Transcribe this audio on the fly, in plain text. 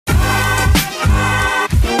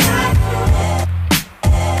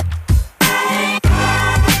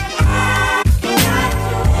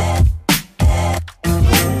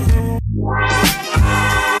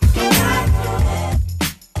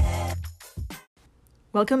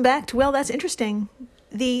Welcome back to Well, That's Interesting.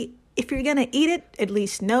 The if you're going to eat it, at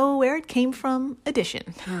least know where it came from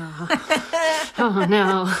edition. Oh,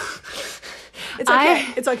 no. It's okay.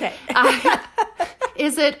 It's okay.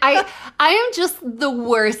 Is it? I am just the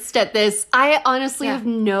worst at this. I honestly have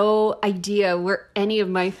no idea where any of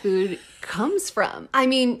my food comes from. I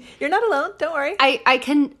mean, You're not alone. Don't worry. I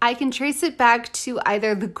can trace it back to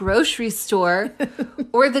either the grocery store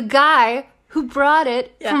or the guy who brought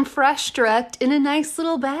it from Fresh Direct in a nice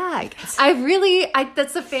little bag. That's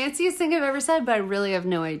the fanciest thing I've ever said, but I really have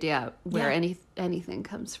no idea where anything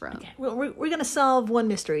comes from. Okay. We're going to solve one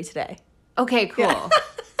mystery today. Okay, cool. Yeah.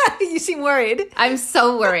 You seem worried. I'm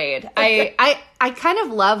so worried. I kind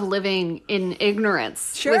of love living in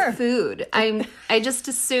ignorance with food. I just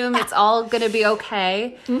assume it's all going to be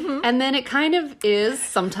okay. Mm-hmm. And then it kind of is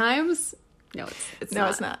sometimes. No, it's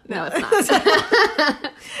not. No, it's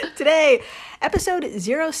not. Today, episode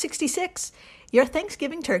 066, your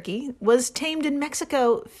Thanksgiving turkey was tamed in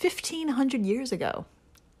Mexico 1,500 years ago.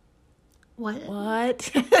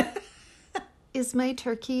 What? Is my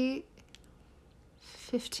turkey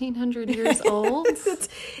 1,500 years old?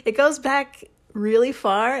 It goes back really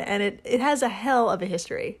far, and it has a hell of a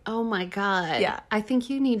history. Oh my God. Yeah. I think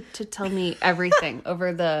you need to tell me everything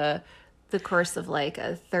over the course of like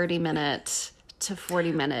a 30-minute to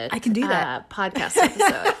 40-minute I can do that. podcast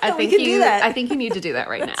episode. I think you need to do that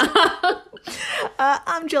right now.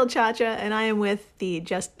 I'm Jill Chacha, and I am with the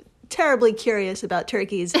just terribly curious about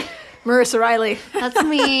turkeys, Marissa Riley. That's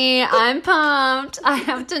me. I'm pumped. I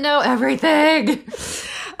have to know everything.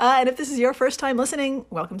 And if this is your first time listening,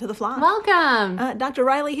 welcome to the flock. Welcome. Dr.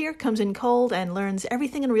 Riley here comes in cold and learns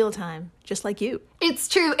everything in real time, just like you. It's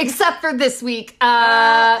true, except for this week.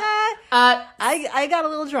 I got a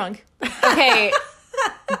little drunk. Okay.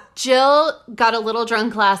 Jill got a little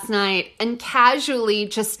drunk last night and casually,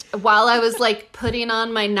 just while I was like putting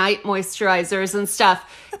on my night moisturizers and stuff,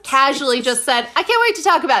 casually just said, I can't wait to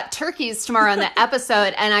talk about turkeys tomorrow on the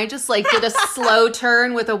episode. And I just like did a slow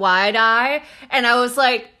turn with a wide eye. And I was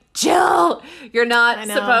like, Jill, you're not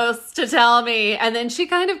supposed to tell me. And then she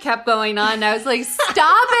kind of kept going on. And I was like,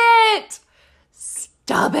 stop it.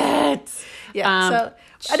 Stop it. Yeah. So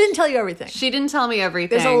I didn't tell you everything. She didn't tell me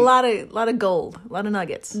everything. There's a lot of gold, a lot of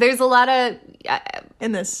nuggets. There's a lot of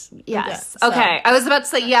in this. Yes. So. Okay. I was about to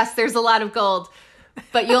say yes. There's a lot of gold,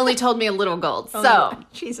 but you only told me a little gold. So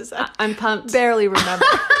Jesus, I'm pumped. Barely remember.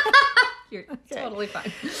 You're totally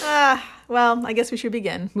fine. Well, I guess we should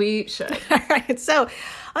begin. We should. All right. So,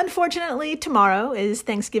 unfortunately, tomorrow is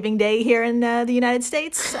Thanksgiving Day here in the United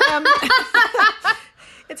States.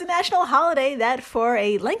 It's a national holiday that for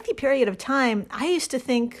a lengthy period of time, I used to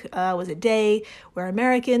think was a day where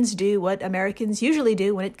Americans do what Americans usually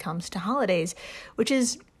do when it comes to holidays, which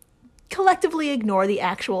is collectively ignore the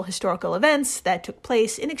actual historical events that took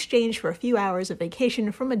place in exchange for a few hours of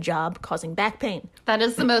vacation from a job causing back pain. That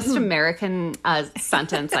is the most American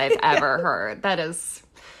sentence I've ever heard. That is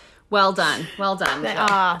well done. Well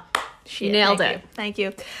done. Shit, nailed it. Thank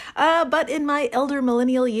you. But in my elder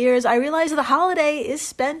millennial years, I realized the holiday is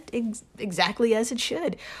spent exactly as it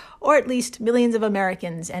should. Or at least millions of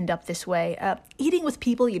Americans end up this way, eating with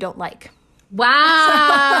people you don't like.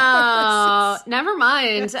 Wow. Never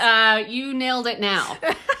mind. You nailed it now.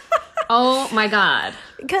 Oh my God.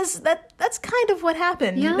 Because that's kind of what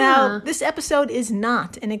happened. Yeah. Now, this episode is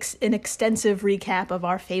not an extensive recap of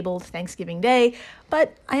our fabled Thanksgiving Day,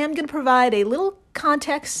 but I am going to provide a little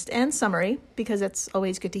context and summary, because that's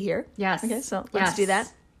always good to hear. Yes. Okay, so let's do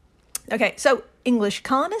that. Okay, so English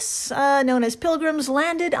colonists, known as Pilgrims,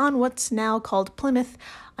 landed on what's now called Plymouth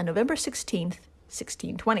on November 16th,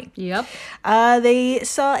 1620. Yep. They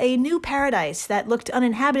saw a new paradise that looked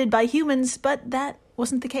uninhabited by humans, but that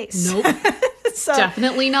wasn't the case. Nope.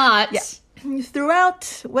 Definitely not. Yeah.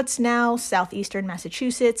 Throughout what's now southeastern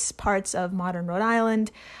Massachusetts, parts of modern Rhode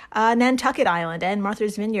Island, Nantucket Island, and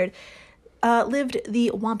Martha's Vineyard, lived the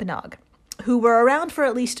Wampanoag, who were around for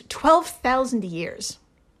at least 12,000 years.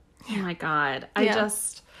 Oh my God. I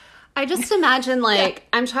just imagine, like,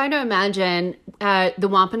 I'm trying to imagine the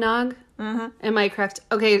Wampanoag. Am I correct?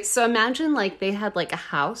 Okay, so imagine, like, they had, like, a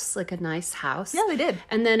house, like a nice house. Yeah, they did.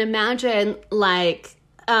 And then imagine, like,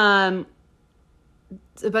 a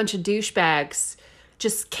bunch of douchebags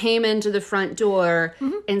just came into the front door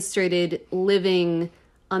and started living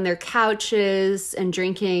on their couches and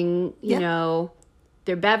drinking, you know,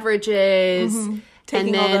 their beverages.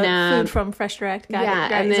 Taking and then, all the food from Fresh Direct.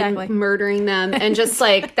 And exactly. then murdering them. And just,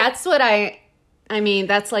 like, that's what I mean,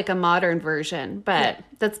 that's like a modern version, but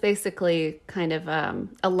that's basically kind of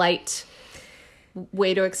a light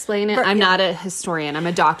way to explain it. I'm not a historian. I'm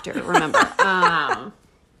a doctor, remember.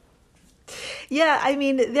 Yeah, I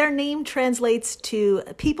mean, their name translates to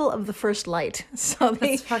people of the first light. So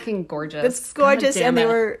It's fucking gorgeous. It's gorgeous, God damn and they it.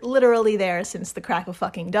 were literally there since the crack of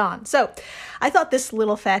fucking dawn. So I thought this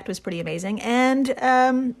little fact was pretty amazing, and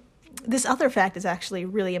this other fact is actually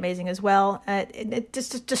really amazing as well. It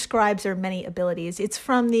just describes their many abilities. It's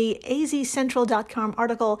from the azcentral.com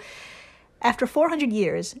article, After 400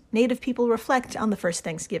 Years, Native People Reflect on the First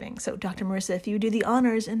Thanksgiving. So, Dr. Marissa, if you do the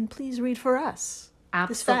honors, and please read for us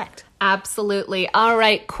this fact. Absolutely. All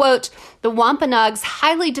right. Quote, the Wampanoags'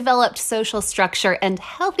 highly developed social structure and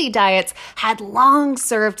healthy diets had long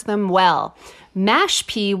served them well.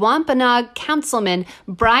 Mashpee Wampanoag councilman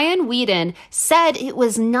Brian Whedon said it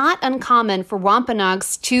was not uncommon for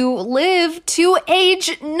Wampanoags to live to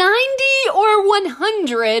age 90 or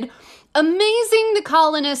 100, amazing the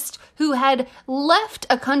colonist who had left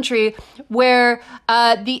a country where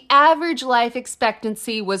the average life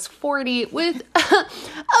expectancy was 40, with a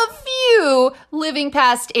few living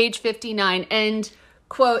past age 59. And,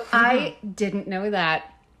 quote, I didn't know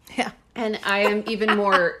that. Yeah. And I am even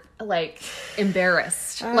more,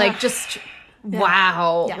 embarrassed.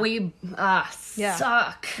 Wow. Yeah. We Yeah.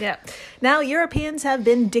 suck. Yeah. Now, Europeans have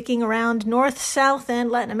been dicking around North, South,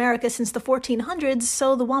 and Latin America since the 1400s,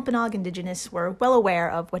 so the Wampanoag indigenous were well aware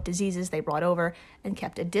of what diseases they brought over and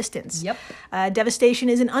kept a distance. Yep. Devastation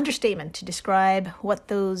is an understatement to describe what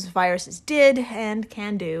those viruses did and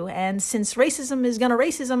can do. And since racism is gonna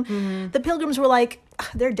racism, the Pilgrims were like,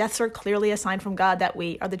 their deaths are clearly a sign from God that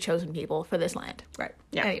we are the chosen people for this land. Right.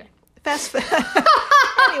 Yeah. Anyway,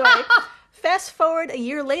 fast forward a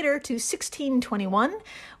year later to 1621,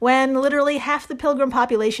 when literally half the Pilgrim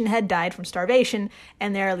population had died from starvation,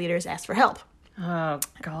 and their leaders asked for help. Oh,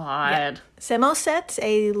 God. Samoset,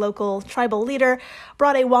 a local tribal leader,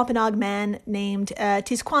 brought a Wampanoag man named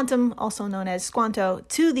Tisquantum, also known as Squanto,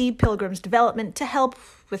 to the Pilgrims' development to help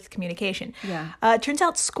with communication. Yeah. Turns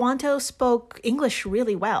out Squanto spoke English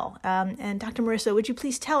really well. And Dr. Marissa, would you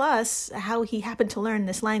please tell us how he happened to learn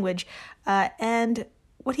this language and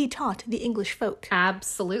what he taught the English folk?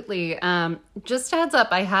 Absolutely. Just a heads up,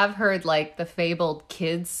 I have heard the fabled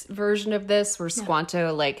kids version of this where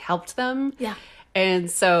Squanto helped them. Yeah.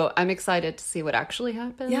 And so I'm excited to see what actually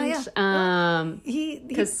happened. Yeah. He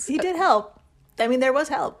did help. I mean, there was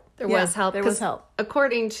help. There was help. There was help.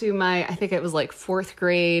 According to my, I think it was fourth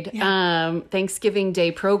grade Thanksgiving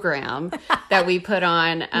Day program that we put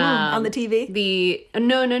on the TV?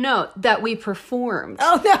 No, that we performed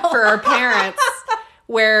no. for our parents,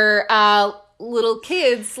 where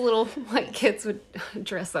little white kids would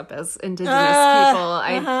dress up as indigenous people.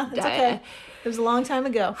 It's okay. It was a long time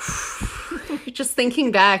ago. Just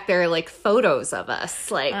thinking back, there are photos of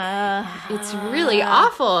us. It's really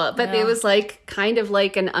awful, but it was kind of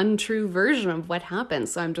an untrue version of what happened.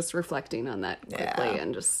 So I'm just reflecting on that quickly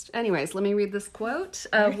and anyways, let me read this quote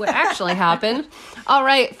of what actually happened. All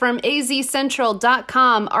right, from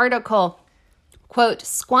azcentral.com article. Quote,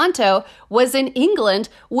 Squanto was in England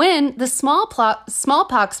when the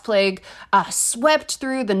smallpox plague swept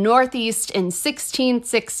through the Northeast in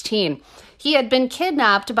 1616. He had been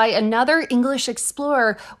kidnapped by another English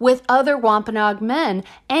explorer with other Wampanoag men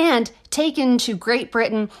and taken to Great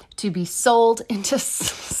Britain to be sold into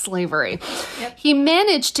slavery. Yep. He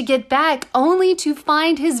managed to get back only to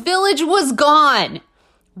find his village was gone,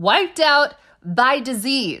 wiped out by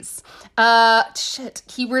disease.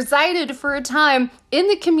 He resided for a time in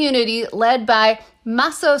the community led by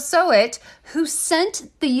Massasoit, who sent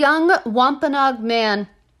the young Wampanoag man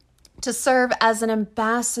to serve as an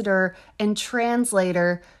ambassador and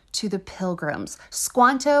translator to the Pilgrims.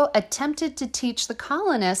 Squanto attempted to teach the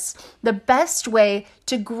colonists the best way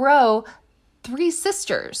to grow the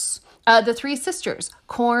three sisters,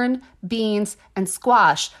 corn, beans, and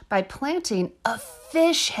squash, by planting a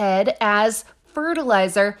fish head as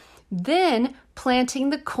fertilizer, then planting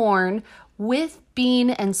the corn with bean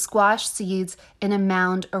and squash seeds in a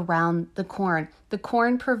mound around the corn. The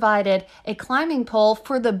corn provided a climbing pole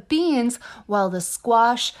for the beans, while the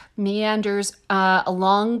squash meanders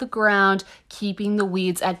along the ground, keeping the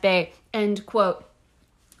weeds at bay. End quote.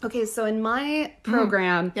 Okay, so in my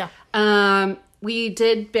program, we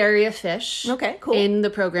did bury a fish. Okay, cool. In the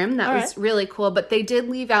program. That was really cool. But they did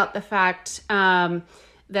leave out the fact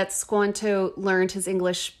that Squanto learned his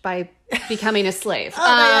English by becoming a slave.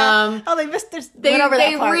 They missed that part.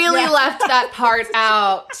 They really left that part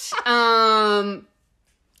out. So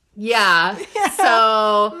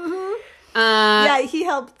he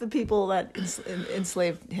helped the people that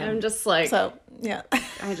enslaved him. I'm just I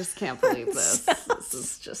just can't believe this. This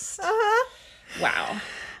is just wow.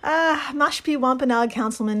 Mashpee Wampanoag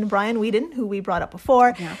Councilman Brian Whedon, who we brought up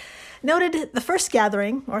before, noted the first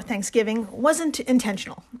gathering, or Thanksgiving, wasn't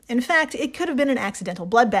intentional. In fact, it could have been an accidental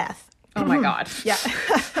bloodbath. Oh my God. Yeah.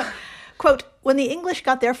 Quote, when the English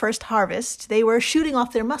got their first harvest, they were shooting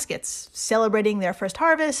off their muskets, celebrating their first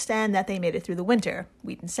harvest and that they made it through the winter,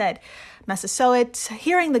 Wheaton said. Massasoit,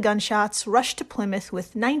 hearing the gunshots, rushed to Plymouth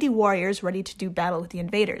with 90 warriors ready to do battle with the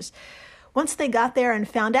invaders. Once they got there and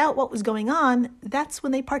found out what was going on, that's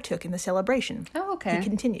when they partook in the celebration. Oh, okay. He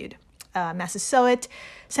continued. Massasoit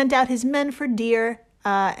sent out his men for deer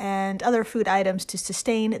and other food items to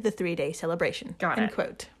sustain the 3-day celebration. Got End it.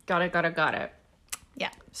 quote. Got it. Yeah.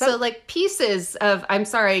 So like pieces of, I'm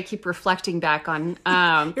sorry, I keep reflecting back on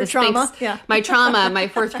Your trauma. Yeah. my trauma, my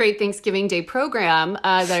 4th grade Thanksgiving Day program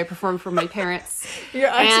that I performed for my parents. Your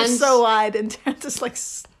eyes are so wide and just like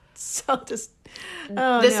so just.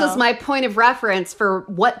 Oh, This no. was my point of reference for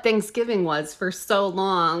what Thanksgiving was for so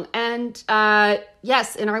long. And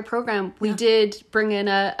yes, in our program, we did bring in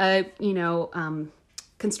a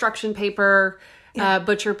construction paper,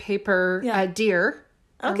 butcher paper, deer.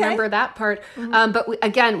 I Okay. remember that part. But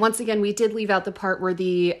once again, we did leave out the part where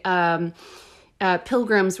the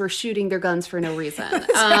pilgrims were shooting their guns for no reason.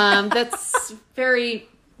 That's very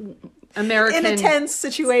American. In a tense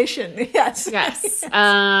situation. Yes. Yes.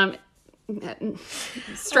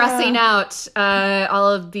 Stressing out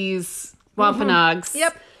all of these Wampanoags.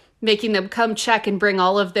 Yep. Making them come check and bring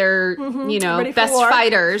all of their, Ready for best war.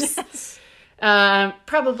 fighters.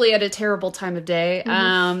 Probably at a terrible time of day.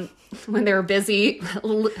 When they were busy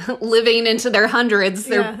living into their hundreds.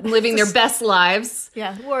 They're living their best lives.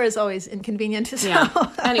 Yeah. War is always inconvenient. So. Yeah.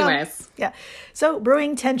 Anyways. Yeah. So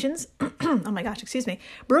brewing tensions, oh my gosh, excuse me.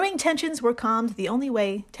 Brewing tensions were calmed the only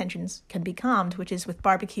way tensions can be calmed, which is with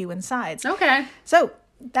barbecue and sides. Okay. So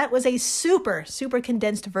that was a super, super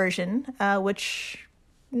condensed version, which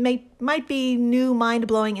might be new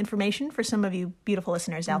mind-blowing information for some of you beautiful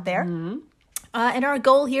listeners out there. And our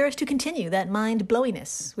goal here is to continue that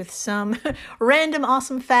mind-blowiness with some random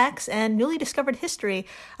awesome facts and newly discovered history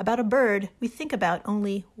about a bird we think about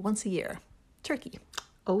only once a year. Turkey.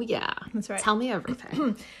 Oh, yeah. That's right. Tell me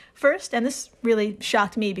everything. First, and this really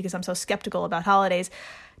shocked me because I'm so skeptical about holidays,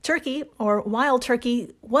 turkey, or wild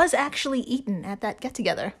turkey, was actually eaten at that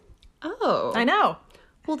get-together. Oh. I know.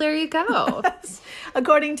 Well, there you go.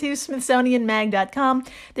 According to SmithsonianMag.com,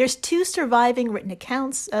 there's 2 surviving written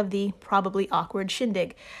accounts of the probably awkward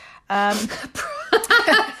shindig.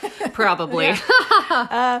 Probably.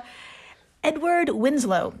 Edward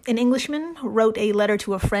Winslow, an Englishman, wrote a letter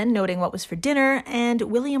to a friend noting what was for dinner, and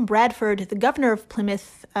William Bradford, the governor of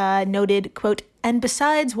Plymouth, noted, quote, and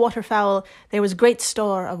besides waterfowl, there was great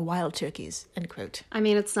store of wild turkeys, end quote. I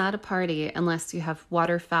mean, it's not a party unless you have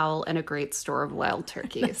waterfowl and a great store of wild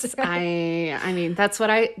turkeys. That's right. I mean, that's what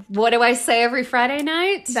do I say every Friday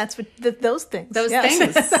night? That's what those things. Those Yes.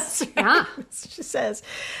 things. That's right. Yeah. That's what she says.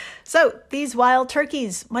 So these wild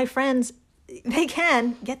turkeys, my friends, they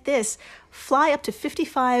can, get this, fly up to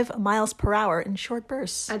 55 miles per hour in short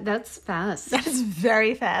bursts. That's fast. That is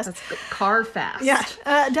very fast. That's car fast. Yeah.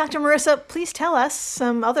 Dr. Marissa, please tell us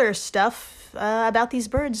some other stuff about these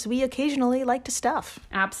birds we occasionally like to stuff.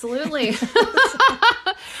 Absolutely.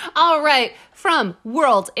 All right. From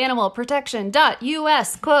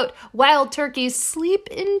worldanimalprotection.us, quote, wild turkeys sleep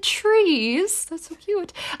in trees. That's so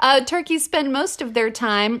cute. Turkeys spend most of their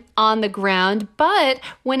time on the ground, but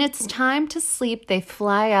when it's time to sleep, they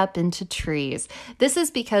fly up into trees. This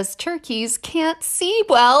is because turkeys can't see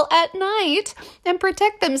well at night and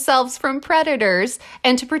protect themselves from predators.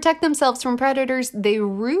 And to protect themselves from predators, they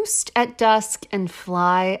roost at dusk and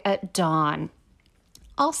fly at dawn.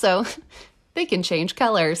 Also, they can change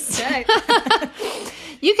colors. Right.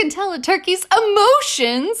 You can tell a turkey's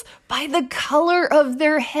emotions by the color of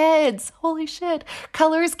their heads. Holy shit.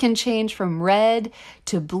 Colors can change from red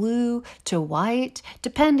to blue to white,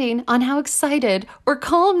 depending on how excited or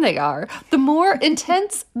calm they are. The more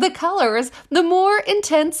intense the colors, the more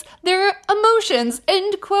intense their emotions.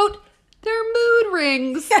 End quote. They're mood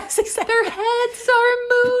rings. Yes, exactly. Their heads are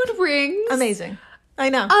mood rings. Amazing. I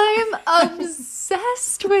know. I'm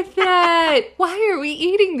obsessed with that. Why are we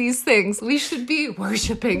eating these things? We should be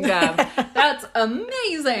worshiping them. That's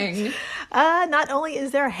amazing. Not only is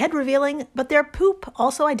their head revealing, but their poop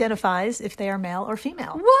also identifies if they are male or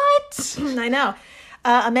female. What? I know.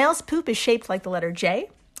 A male's poop is shaped like the letter J,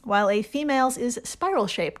 while a female's is spiral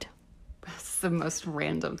shaped. That's the most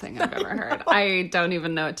random thing I've ever heard. I don't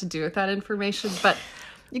even know what to do with that information, but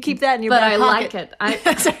You keep that in your but back I pocket. like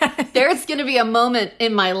it. There's going to be a moment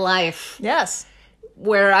in my life Yes.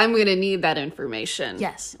 where I'm going to need that information.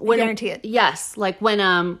 Yes. I guarantee it. Yes, like when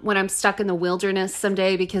I'm stuck in the wilderness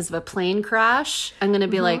someday because of a plane crash, I'm going to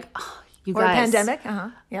be like, oh, You or a guys, pandemic.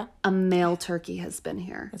 Yeah, a male turkey has been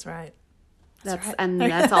here. that's right. And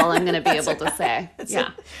that's all I'm going to be able to say.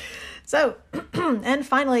 Yeah. So, and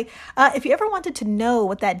finally, if you ever wanted to know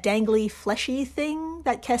what that dangly, fleshy thing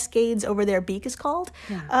that cascades over their beak is called,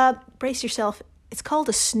 brace yourself. It's called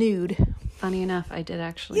a snood. Funny enough, I did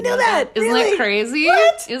actually. You know that? Isn't Really? that crazy?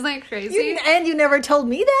 What? Isn't that crazy? And you never told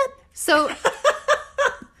me that? So,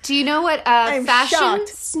 do you know what a I'm fashion shocked.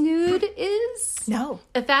 snood is? No.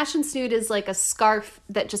 A fashion snood is like a scarf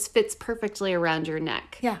that just fits perfectly around your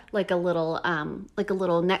neck. Yeah. Like a little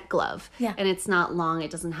neck glove. Yeah. And it's not long, it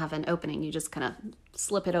doesn't have an opening. You just kind of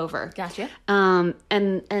slip it over. Gotcha.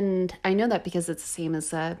 And I know that because it's the same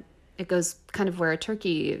as it goes kind of where a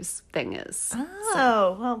turkey's thing is.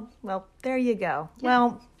 Oh, well, there you go. Yeah.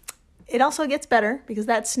 Well, it also gets better because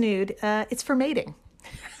that snood, it's for mating.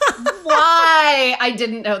 Why? I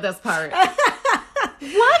didn't know this part.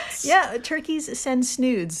 What? Yeah, turkeys send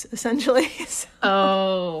snoods, essentially.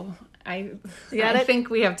 So, I got it? think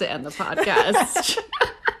we have to end the podcast.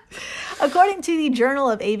 according to the Journal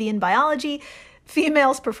of Avian Biology,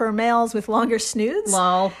 females prefer males with longer snoods.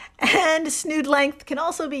 Lol. And snood length can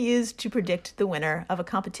also be used to predict the winner of a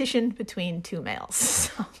competition between two males.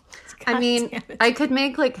 So, I mean, I could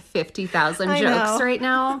make like 50,000 I jokes know. right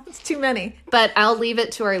now, it's too many. but I'll leave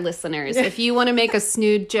it to our listeners. If you want to make a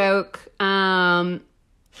snood joke,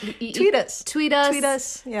 Tweet us. Tweet us. Tweet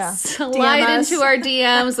us. Yeah. Slide DM us. into our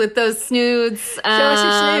DMs with those snoods. Show us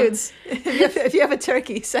your snoods. If you have a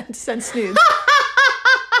turkey, send snoods.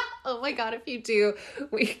 Oh my God, if you do,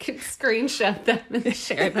 we can screenshot them and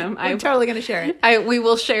share them. I'm totally going to share it. We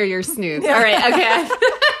will share your snoods. All right, okay.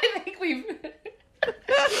 I think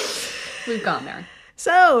we've gone there.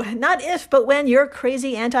 So, not if, but when your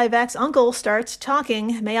crazy anti-vax uncle starts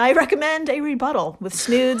talking, may I recommend a rebuttal with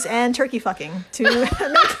snoods and turkey fucking to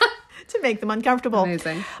make them uncomfortable.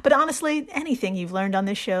 Amazing. But honestly, anything you've learned on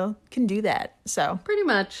this show can do that. So, Pretty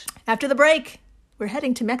much. after the break, we're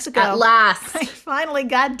heading to Mexico. At last. Finally,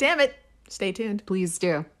 God damn it. Stay tuned. Please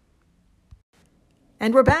do.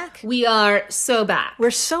 And we're back. We are so back. We're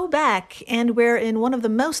so back, and we're in one of the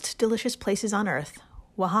most delicious places on earth,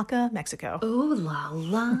 Oaxaca, Mexico. Ooh la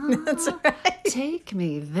la. That's right. Take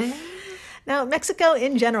me there. Now, Mexico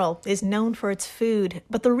in general is known for its food,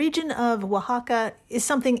 but the region of Oaxaca is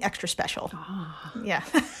something extra special. Yeah.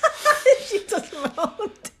 She just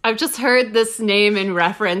moaned. I've just heard this name in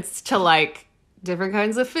reference to like different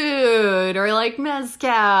kinds of food or like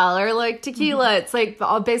mezcal or like tequila. It's like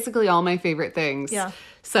basically all my favorite things. Yeah.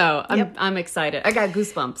 So I'm excited. I got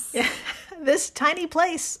goosebumps. Yeah. This tiny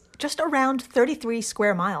place, just around 33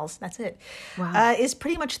 square miles, that's it, is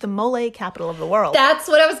pretty much the mole capital of the world. That's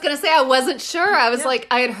what I was going to say. I wasn't sure. I was like,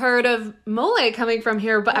 I had heard of mole coming from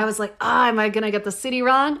here, but I was like, am I going to get the city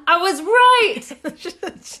wrong? I was right.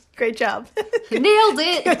 Great job. Nailed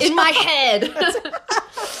it in my head.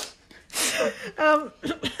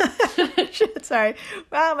 Sorry.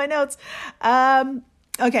 Wow, my notes.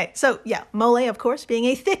 Okay, so yeah, mole, of course, being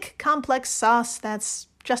a thick, complex sauce that's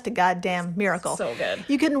just a goddamn miracle. So good.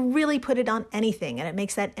 You can really put it on anything, and it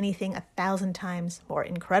makes that anything 1,000 times more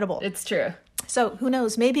incredible. It's true. So who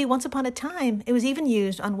knows? Maybe once upon a time, it was even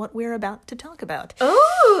used on what we're about to talk about.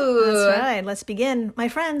 Oh, That's right. Let's begin. My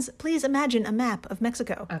friends, please imagine a map of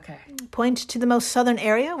Mexico. Okay. Point to the most southern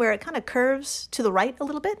area where it kind of curves to the right a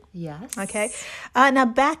little bit. Yes. Okay. Now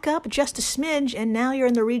back up just a smidge, and now you're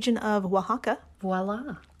in the region of Oaxaca.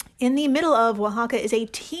 Voila. In the middle of Oaxaca is a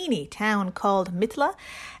teeny town called Mitla,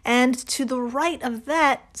 and to the right of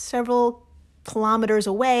that, several kilometers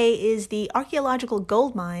away, is the archaeological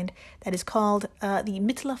gold mine that is called the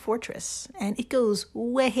Mitla Fortress, and it goes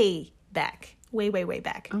way back. Way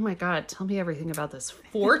back. Oh my God, tell me everything about this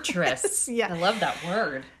fortress. Yeah. I love that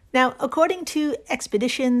word. Now, according to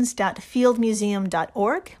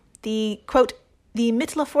expeditions.fieldmuseum.org, the, quote, the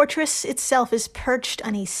Mitla Fortress itself is perched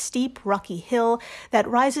on a steep, rocky hill that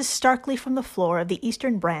rises starkly from the floor of the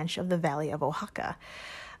eastern branch of the Valley of Oaxaca.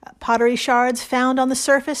 Pottery shards found on the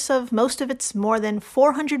surface of most of its more than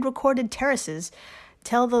 400 recorded terraces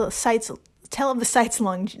tell of the site's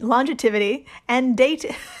longevity and date.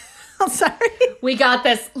 I'm sorry. We got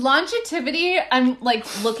this. Longevity, I'm like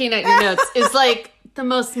looking at your notes, is like the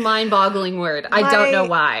most mind-boggling word. I don't know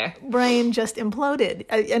why. Brain just imploded,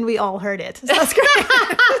 and we all heard it. So that's great.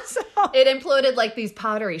 So, It imploded like these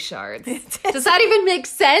pottery shards. Does that even make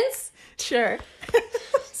sense? sure.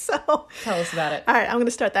 So, Tell us about it. all right, I'm going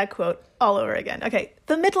to start that quote all over again. Okay.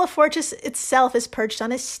 The Mitla Fortress itself is perched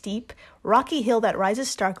on a steep, rocky hill that rises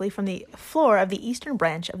starkly from the floor of the eastern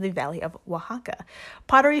branch of the Valley of Oaxaca.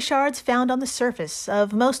 Pottery shards found on the surface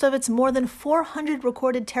of most of its more than 400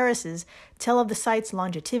 recorded terraces tell of the site's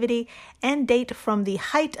longevity and date from the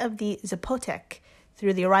height of the Zapotec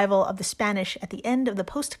through the arrival of the Spanish at the end of the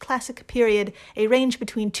post-classic period, a range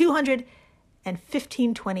between 200 and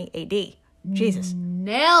 1520 AD. Jesus.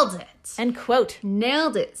 Nailed it. End quote.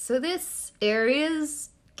 Nailed it. So this area's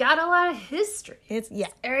got a lot of history. This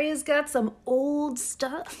area's got some old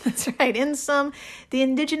stuff. That's right. In some, the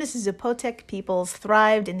indigenous Zapotec peoples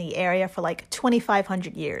thrived in the area for like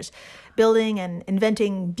 2,500 years, building and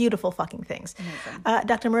inventing beautiful fucking things.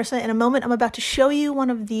 Dr. Marissa, in a moment, I'm about to show you one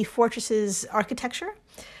of the fortress's architecture.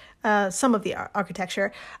 Some of the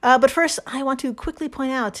architecture. But first, I want to quickly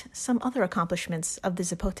point out some other accomplishments of the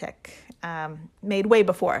Zapotec made way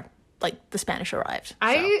before, like, the Spanish arrived. So.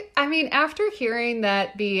 I mean, after hearing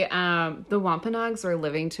that the Wampanoags were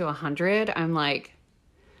living to 100, I'm like,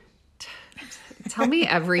 tell me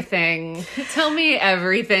everything. Tell me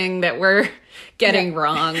everything that we're getting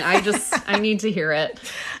wrong. I need to hear it.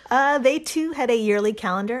 They, too, had a yearly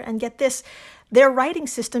calendar, and get this, their writing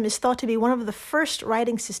system is thought to be one of the first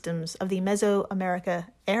writing systems of the Mesoamerica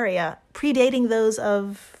area, predating those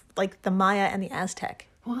of, like, the Maya and the Aztec.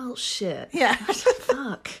 Well, shit. Yeah.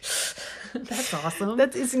 Fuck. That's awesome.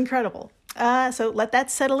 That is incredible. So let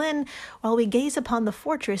that settle in while we gaze upon the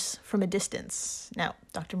fortress from a distance. Now,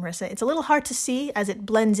 Dr. Marissa, it's a little hard to see as it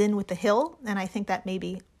blends in with the hill, and I think that may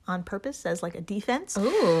be on purpose as like a defense.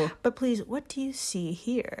 Ooh. But please, what do you see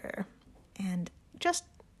here? And just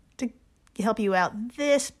to help you out,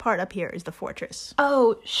 this part up here is the fortress.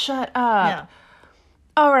 Oh, shut up. Yeah.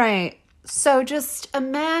 All right. So just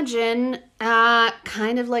imagine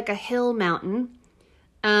kind of like a hill mountain.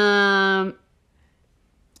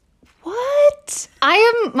 What?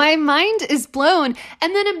 My mind is blown.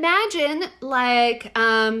 And then imagine like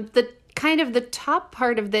the kind of the top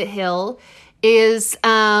part of the hill is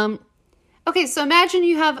okay, so imagine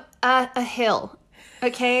you have a hill,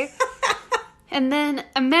 okay? And then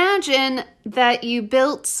imagine that you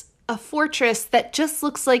built a fortress that just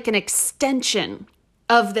looks like an extension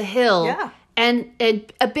of the hill. Yeah. And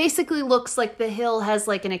it basically looks like the hill has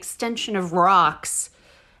like an extension of rocks.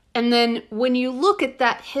 And then when you look at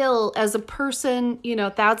that hill as a person,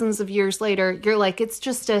 thousands of years later, you're like, it's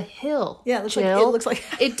just a hill. Yeah, it looks like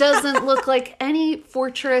it doesn't look like any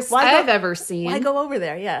fortress I've ever seen. Why go over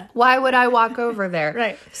there? Yeah. Why would I walk over there?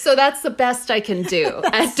 Right. So that's the best I can do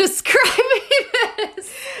at describing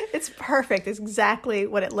this. It's perfect. It's exactly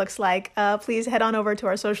what it looks like. Please head on over to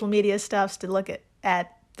our social media stuffs to look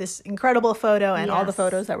at this incredible photo and all the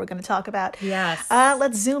photos that we're going to talk about. Yes.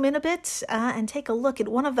 Let's zoom in a bit and take a look at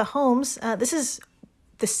one of the homes. This is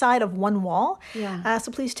the side of one wall. Yeah.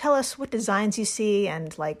 So please tell us what designs you see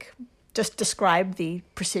and just describe the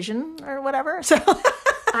precision or whatever. So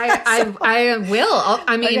I will.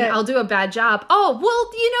 I'll do a bad job. Oh,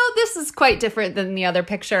 well, this is quite different than the other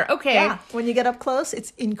picture. Okay. Yeah. When you get up close,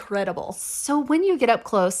 it's incredible. So when you get up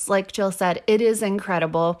close, like Jill said, it is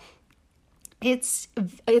incredible. It's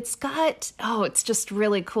just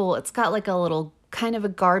really cool. It's got like a little kind of a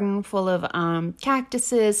garden full of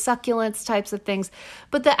cactuses, succulents, types of things.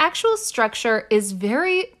 But the actual structure is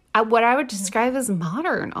very, what I would describe as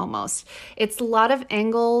modern almost. It's a lot of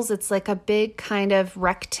angles. It's like a big kind of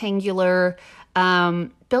rectangular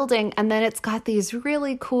building. And then it's got these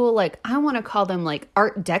really cool, like, I want to call them like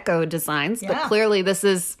Art Deco designs. Yeah. But clearly this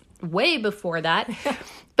is way before that.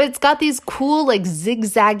 But it's got these cool, like,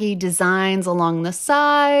 zigzaggy designs along the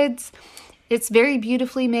sides. It's very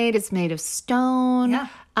beautifully made. It's made of stone. Yeah.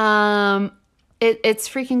 It's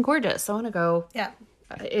freaking gorgeous. I want to go. Yeah.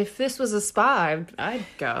 If this was a spa, I'd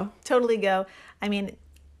go. Totally go. I mean,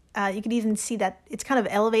 you can even see that it's kind of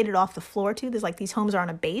elevated off the floor, too. There's like these homes are on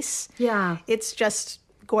a base. Yeah. It's just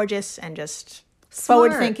gorgeous and just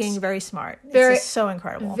Smart. forward-thinking, very smart. Very, it's just so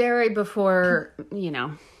incredible. Very before,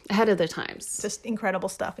 ahead of the times. Just incredible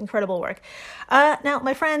stuff, incredible work. Now,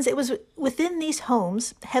 my friends, it was within these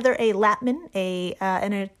homes, Heather A. Lapman,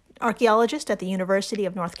 an archaeologist at the University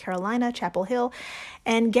of North Carolina, Chapel Hill,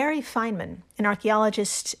 and Gary Feynman, an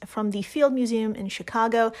archaeologist from the Field Museum in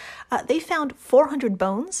Chicago. They found 400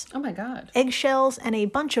 bones, Oh my God. eggshells, and a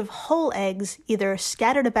bunch of whole eggs either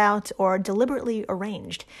scattered about or deliberately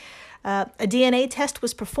arranged. A DNA test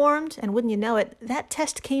was performed, and wouldn't you know it, that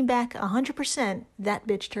test came back 100% that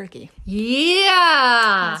bitch turkey.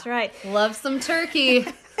 Yeah. That's right. Love some turkey.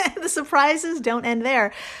 The surprises don't end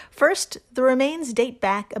there. First, the remains date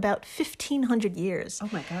back about 1,500 years. Oh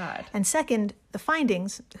my God. And second, the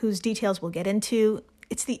findings, whose details we'll get into,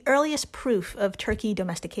 it's the earliest proof of turkey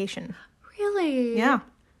domestication. Really? Yeah.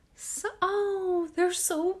 Oh, they're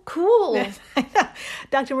so cool.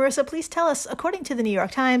 Dr. Marissa, please tell us, according to the New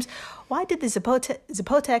York Times, why did the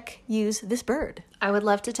Zapotec use this bird? I would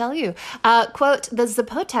love to tell you. Quote, the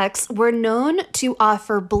Zapotecs were known to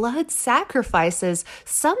offer blood sacrifices,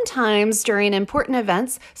 sometimes during important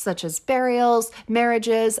events such as burials,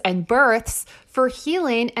 marriages, and births, for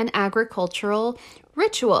healing and agricultural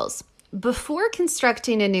rituals. Before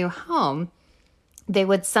constructing a new home, they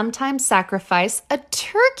would sometimes sacrifice a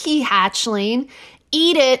turkey hatchling,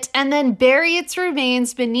 eat it, and then bury its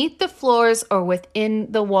remains beneath the floors or within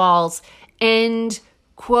the walls. End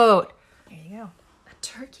quote. There you go. A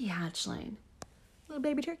turkey hatchling. Little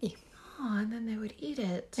baby turkey. Oh, and then they would eat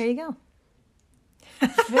it. There you go.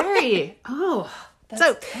 Very.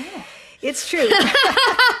 It's true.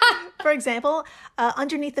 For example,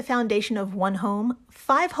 underneath the foundation of one home,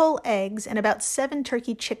 5 whole eggs and about 7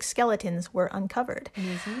 turkey chick skeletons were uncovered.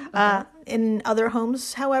 In other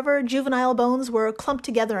homes, however, juvenile bones were clumped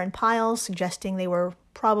together in piles, suggesting they were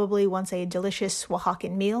probably once a delicious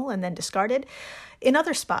Oaxacan meal and then discarded. In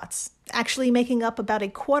other spots, actually making up about a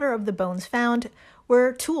quarter of the bones found,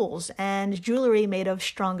 were tools and jewelry made of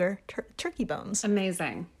stronger turkey bones.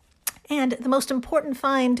 Amazing. And the most important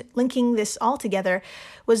find linking this all together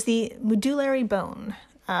was the medullary bone,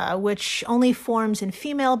 which only forms in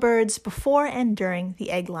female birds before and during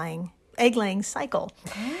the egg-laying cycle.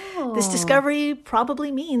 Oh. This discovery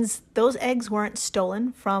probably means those eggs weren't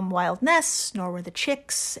stolen from wild nests, nor were the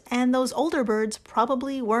chicks, and those older birds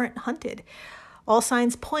probably weren't hunted. All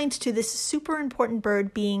signs point to this super important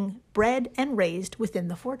bird being bred and raised within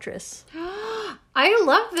the fortress. I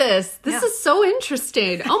love this. This is so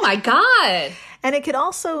interesting. Oh my God. And it could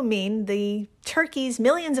also mean the turkeys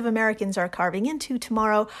millions of Americans are carving into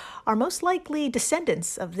tomorrow are most likely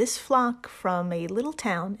descendants of this flock from a little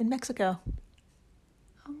town in Mexico.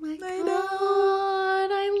 Oh my God.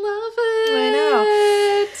 I love it. I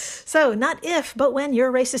know. So, not if, but when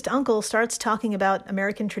your racist uncle starts talking about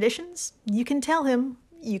American traditions, you can tell him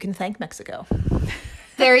you can thank Mexico.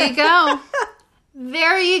 There you go.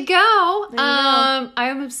 There you go.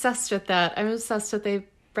 I'm obsessed with that. I'm obsessed that they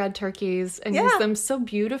bred turkeys and use them so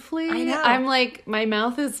beautifully. I know. I'm like, my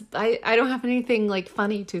mouth is, I don't have anything like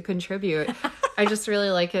funny to contribute. I just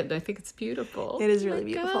really like it and I think it's beautiful. It is really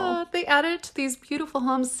beautiful. God, they added to these beautiful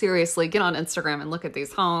homes. Seriously, get on Instagram and look at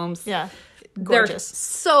these homes. Yeah. Gorgeous. Gorgeous.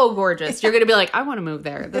 So gorgeous. You're going to be like, I want to move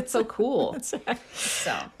there. That's so cool. So,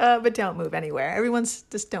 but don't move anywhere. Everyone's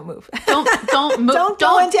just don't move. Don't move. Don't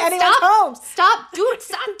go into anyone's homes. Stop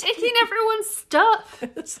taking everyone's stuff.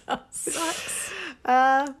 Sucks.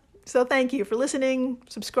 So thank you for listening,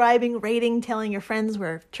 subscribing, rating, telling your friends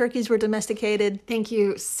where turkeys were domesticated. Thank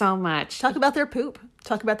you so much. Talk about their poop.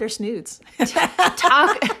 Talk about their snoods.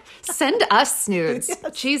 Send us snoods.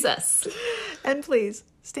 Yes. Jesus. And please,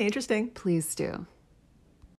 stay interesting. Please do.